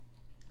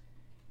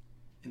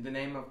In the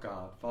name of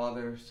God,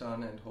 Father,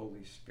 Son, and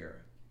Holy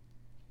Spirit.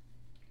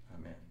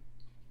 Amen.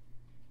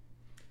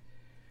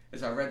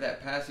 As I read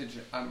that passage,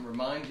 I'm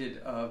reminded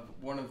of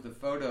one of the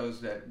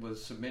photos that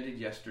was submitted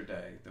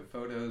yesterday. The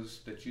photos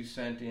that you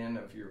sent in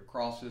of your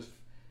crosses,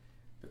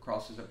 the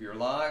crosses of your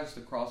lives,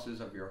 the crosses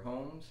of your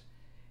homes.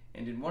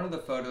 And in one of the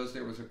photos,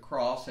 there was a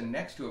cross, and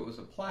next to it was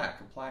a plaque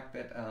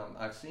that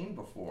I've seen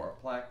before,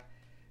 a plaque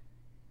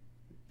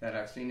that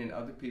I've seen in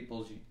other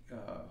people's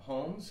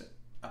homes,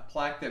 a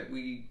plaque that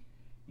we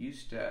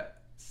used to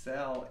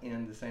sell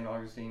in the St.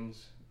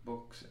 Augustine's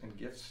books and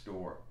gift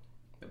store.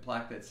 The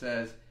plaque that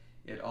says,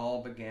 "It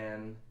all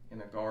began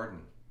in a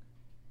garden."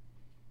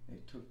 They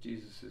took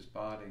Jesus'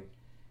 body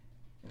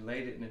and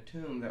laid it in a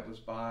tomb that was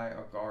by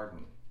a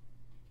garden.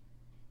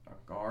 A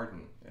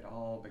garden. It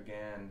all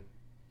began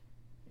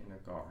in a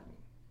garden.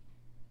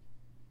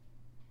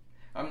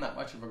 I'm not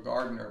much of a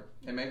gardener,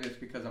 and maybe it's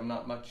because I'm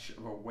not much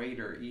of a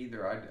waiter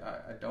either.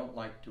 I don't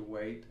like to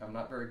wait. I'm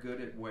not very good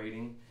at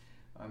waiting.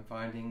 I'm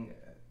finding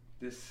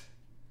this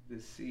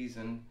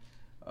season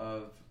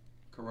of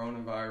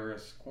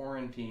coronavirus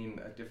quarantine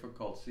a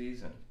difficult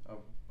season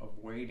of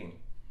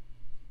waiting.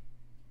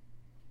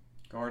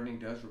 Gardening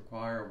does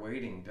require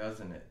waiting,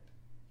 doesn't it?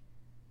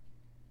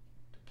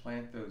 To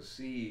plant those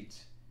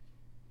seeds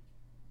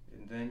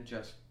and then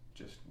just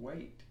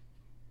wait.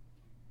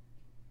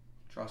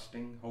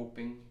 Trusting,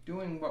 hoping,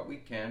 doing what we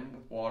can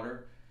with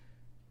water,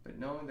 but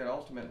knowing that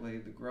ultimately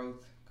the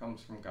growth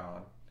comes from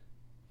God.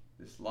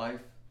 This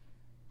life,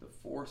 the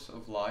force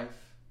of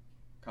life,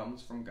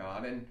 comes from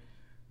God, and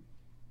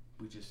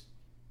we just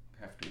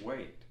have to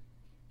wait.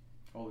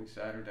 Holy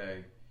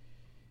Saturday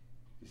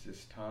is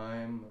this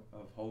time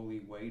of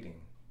holy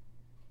waiting.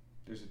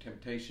 There's a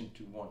temptation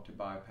to want to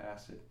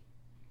bypass it.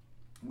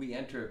 We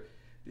enter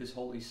this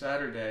Holy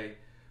Saturday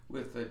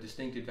with a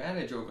distinct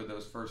advantage over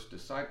those first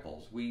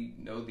disciples. We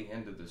know the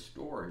end of the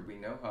story. We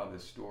know how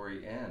this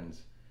story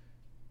ends,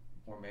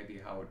 or maybe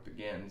how it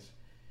begins.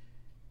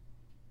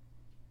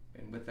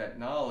 And with that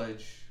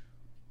knowledge,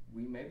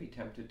 we may be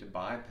tempted to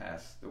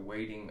bypass the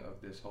waiting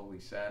of this Holy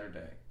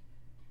Saturday.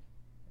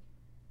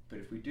 But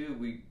if we do,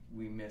 we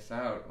miss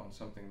out on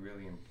something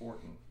really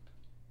important.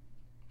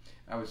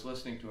 I was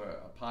listening to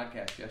a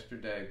podcast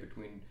yesterday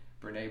between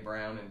Brene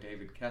Brown and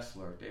David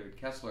Kessler. David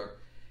Kessler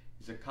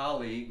was a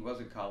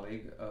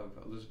colleague of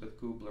Elisabeth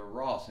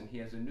Kubler-Ross, and he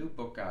has a new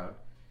book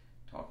out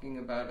talking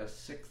about a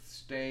sixth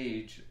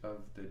stage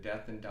of the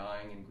death and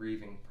dying and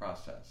grieving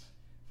process,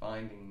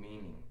 finding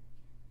meaning.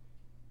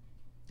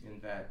 In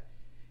that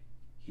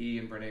he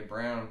and Brene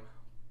Brown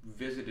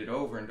visited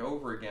over and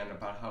over again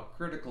about how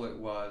critical it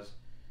was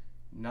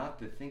not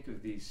to think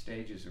of these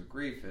stages of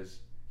grief as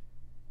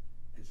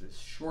a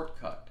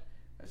shortcut,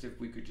 as if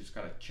we could just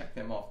kind of check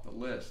them off the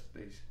list.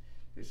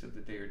 They said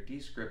that they are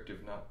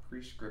descriptive, not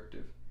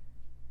prescriptive.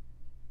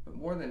 But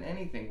more than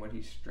anything, what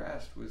he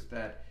stressed was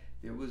that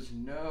there was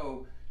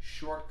no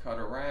shortcut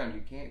around.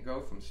 You can't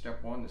go from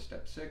step 1 to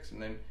step 6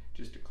 and then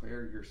just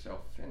declare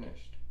yourself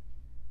finished.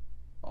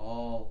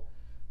 All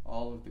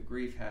of the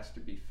grief has to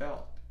be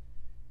felt,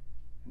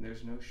 and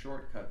there's no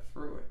shortcut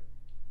through it.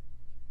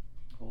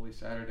 Holy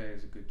Saturday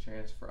is a good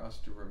chance for us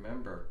to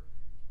remember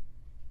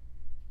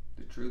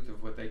the truth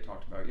of what they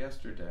talked about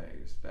yesterday,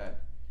 is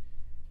that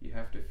you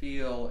have to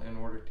feel in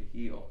order to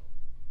heal.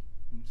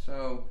 And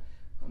so,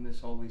 on this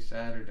Holy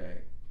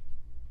Saturday,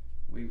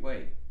 we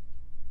wait.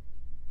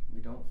 We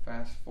don't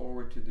fast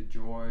forward to the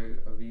joy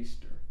of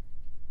Easter.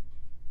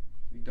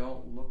 We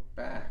don't look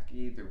back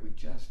either. We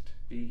just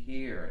be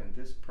here in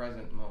this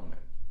present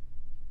moment.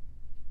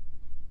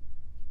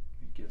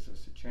 It gives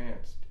us a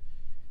chance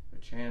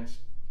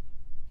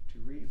to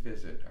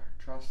revisit our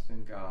trust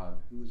in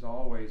God, who's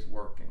always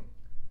working,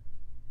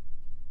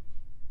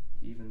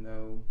 even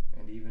though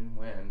and even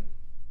when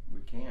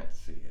we can't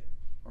see it,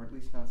 or at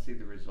least not see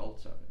the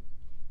results of it.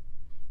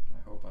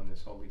 I hope on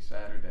this Holy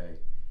Saturday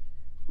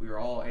we are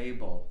all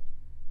able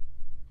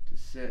to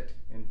sit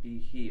and be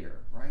here,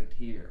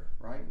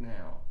 right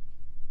now,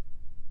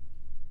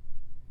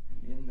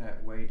 and in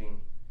that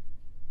waiting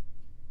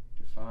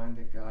to find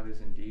that God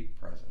is indeed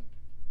present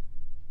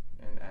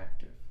and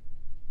active.